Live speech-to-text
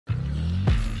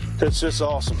It's just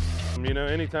awesome. You know,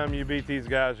 anytime you beat these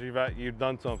guys, you've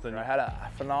done something. I had a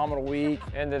phenomenal week.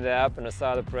 Ended up in the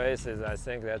solid places. I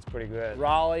think that's pretty good.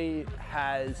 Raleigh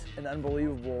has an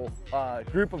unbelievable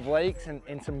group of lakes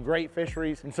and some great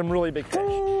fisheries and some really big fish.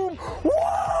 Whoa!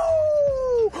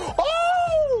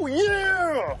 Oh,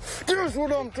 yeah! Here's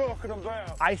what I'm talking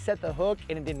about. I set the hook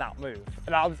and it did not move.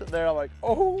 And I'm sitting there, I'm like,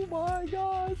 oh my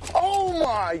gosh. Oh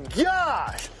my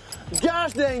gosh!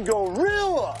 Gosh dang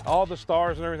gorilla! All the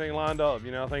stars and everything lined up.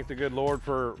 You know, I thank the good Lord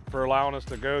for allowing us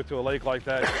to go to a lake like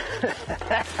that.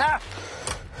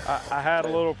 I had a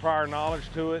little prior knowledge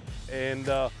to it, and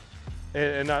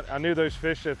I knew those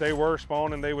fish, that they were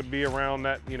spawning, they would be around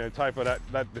that, you know, type of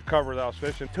the cover that I was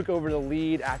fishing. Took over the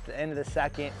lead at the end of the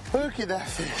second. Look at that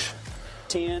fish.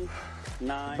 10,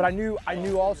 9. But I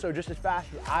knew also just as fast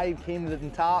as I came to the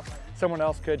top, someone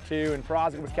else could too, and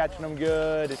Powroznik was catching them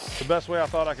good. The best way I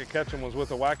thought I could catch them was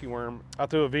with a wacky worm. I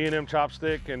threw a V&M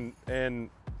chopstick, and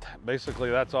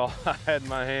basically that's all I had in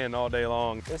my hand all day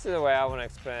long. This is the way I want to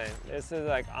explain. This is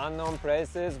like unknown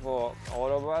places for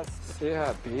all of us. See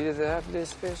how big they have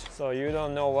this fish? So you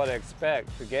don't know what to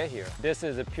expect to get here. This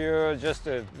is a pure, just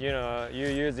to, you know, you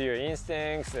use your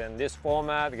instincts and this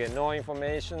format, get no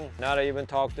information, not even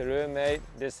talk to roommate.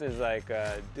 This is like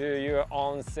do your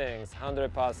own things,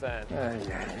 100%.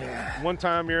 One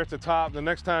time you're at the top, the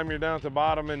next time you're down at the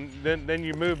bottom, and then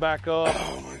you move back up.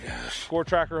 Oh my gosh. Score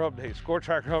tracker update, score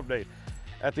tracker update.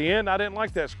 At the end, I didn't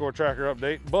like that score tracker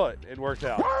update, but it worked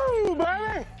out. Woo,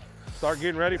 baby! Start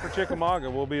getting ready for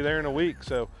Chickamauga. We'll be there in a week,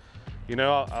 so you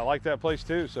know I like that place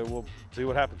too. So we'll see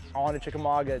what happens. On to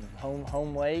Chickamauga,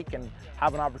 home lake, and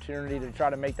have an opportunity to try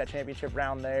to make that championship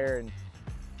round there, and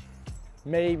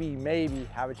maybe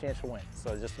have a chance to win.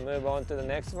 So just move on to the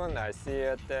next one. I see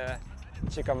you at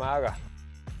Chickamauga.